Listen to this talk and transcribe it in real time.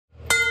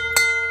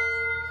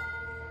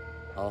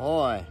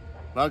Ahoy!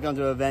 Welcome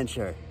to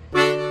Adventure.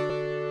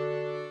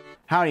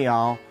 Howdy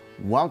y'all,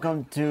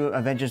 welcome to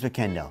Adventures with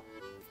Kendall.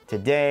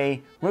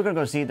 Today, we're gonna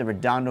go see the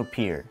Redondo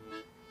Pier.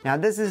 Now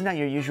this is not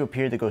your usual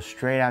pier that goes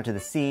straight out to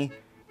the sea.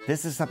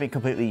 This is something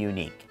completely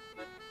unique.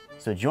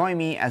 So join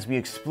me as we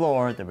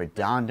explore the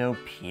Redondo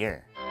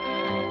Pier.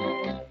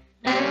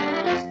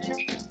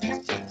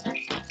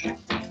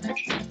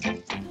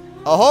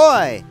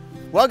 Ahoy!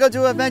 Welcome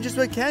to Adventures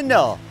with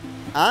Kendall.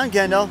 I'm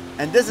Kendall,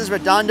 and this is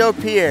Redondo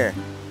Pier.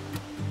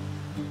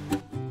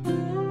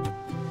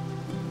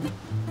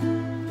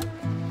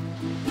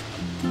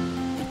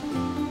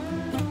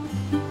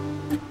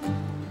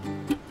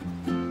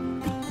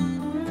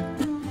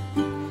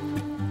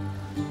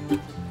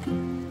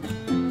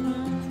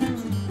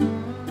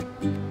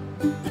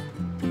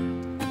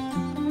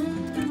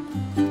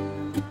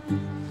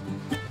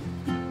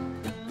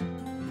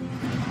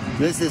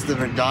 This is the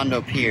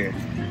Redondo Pier.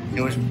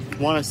 It was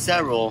one of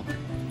several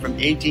from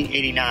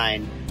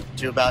 1889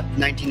 to about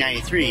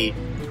 1993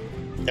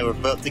 that were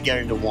built together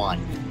into one.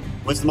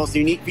 What's the most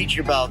unique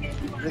feature about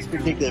this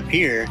particular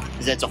pier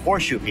is that it's a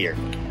horseshoe pier.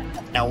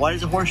 Now, what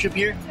is a horseshoe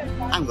pier?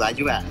 I'm glad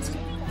you asked.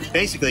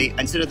 Basically,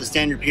 instead of the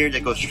standard pier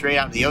that goes straight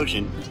out of the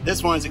ocean,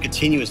 this one is a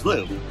continuous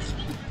loop.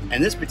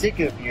 And this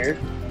particular pier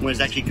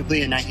was actually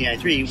completed in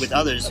 1993 with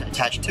others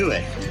attached to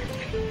it.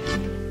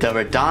 The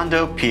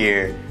Redondo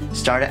Pier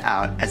started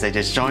out as a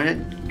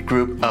disjointed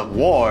group of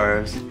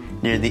wharves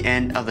near the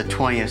end of the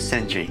 20th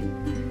century,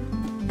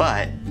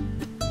 but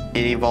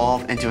it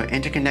evolved into an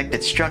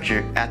interconnected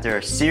structure after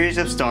a series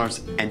of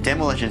storms and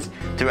demolitions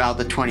throughout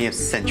the 20th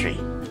century.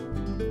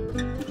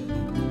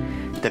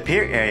 The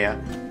pier area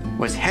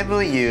was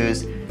heavily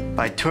used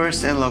by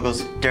tourists and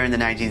locals during the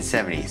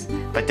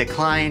 1970s, but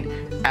declined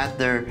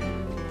after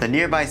the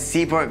nearby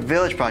Seaport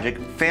Village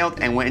project failed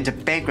and went into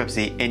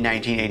bankruptcy in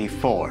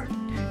 1984.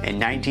 In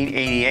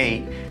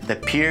 1988, the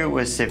pier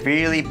was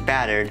severely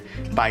battered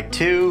by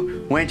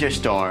 2 winter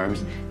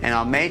storms, and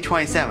on May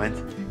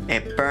 27th,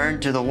 it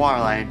burned to the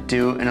waterline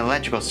due to an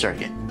electrical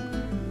circuit.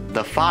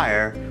 The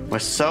fire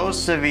was so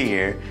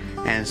severe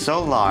and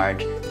so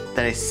large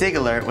that a SIG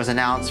alert was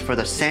announced for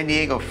the San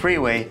Diego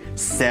freeway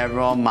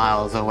several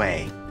miles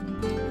away.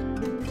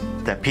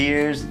 The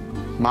pier's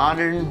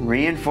modern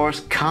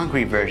reinforced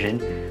concrete version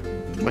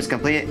was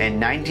completed in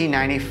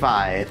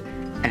 1995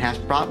 and has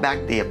brought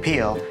back the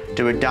appeal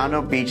to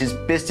Redondo Beach's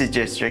business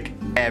district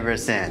ever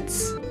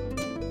since.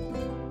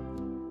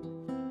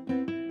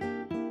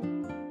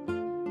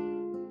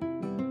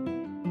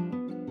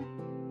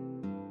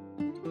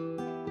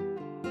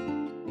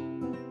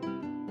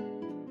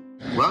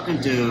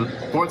 Welcome to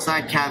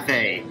Portside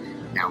Cafe.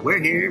 Now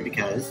we're here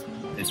because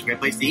there's a great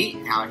place to eat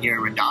out here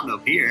in Redondo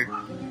Pier.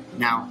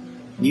 Now,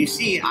 you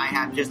see I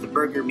have just a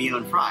burger, meal,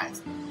 and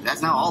fries.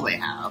 That's not all they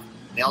have.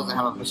 They also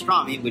have a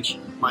pastrami, which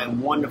my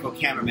wonderful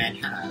cameraman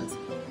has,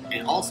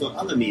 and also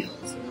other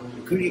meals,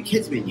 including a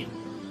kids menu.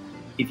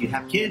 If you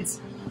have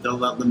kids, they'll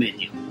love the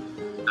menu.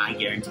 I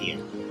guarantee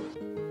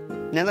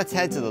it. Now let's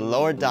head to the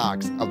lower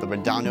docks of the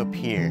Redondo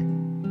Pier.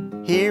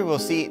 Here we'll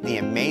see the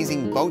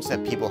amazing boats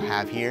that people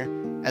have here,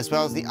 as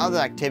well as the other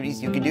activities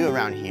you can do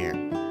around here.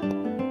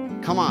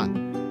 Come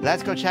on,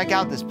 let's go check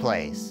out this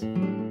place.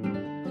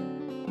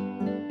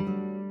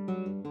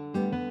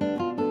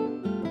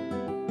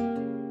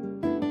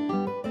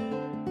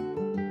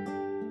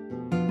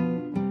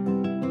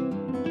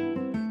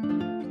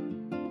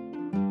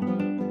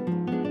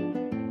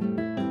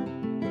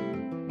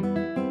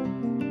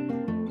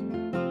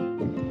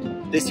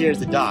 This here is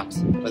the docks,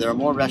 where there are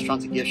more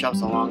restaurants and gift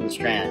shops along the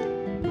strand.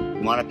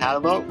 You want a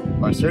paddle boat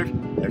or surf?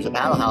 There's a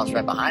paddle house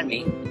right behind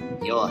me.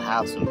 You'll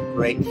have some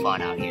great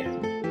fun out here.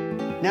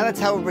 Now let's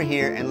head over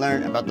here and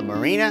learn about the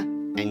marina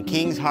and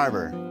Kings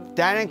Harbor.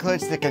 That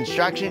includes the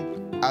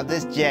construction of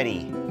this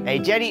jetty. A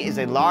jetty is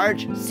a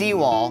large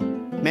seawall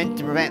meant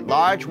to prevent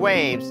large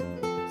waves,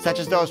 such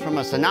as those from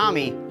a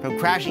tsunami, from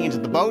crashing into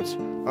the boats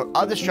or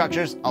other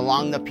structures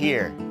along the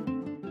pier.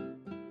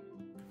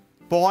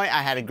 Boy,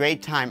 I had a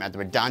great time at the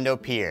Redondo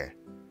Pier.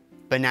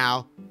 But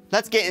now,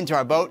 let's get into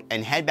our boat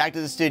and head back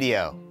to the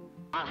studio.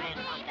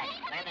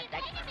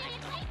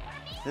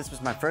 This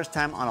was my first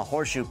time on a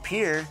horseshoe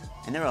pier,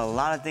 and there were a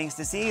lot of things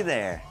to see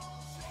there.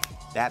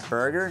 That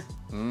burger,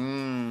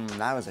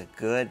 that was a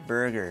good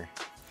burger.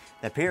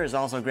 The pier is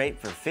also great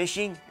for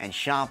fishing and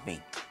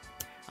shopping.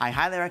 I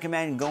highly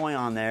recommend going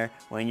on there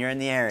when you're in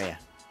the area.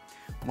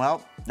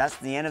 Well, that's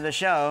the end of the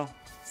show.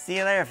 See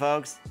you later,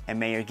 folks, and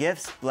may your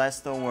gifts bless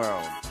the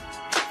world.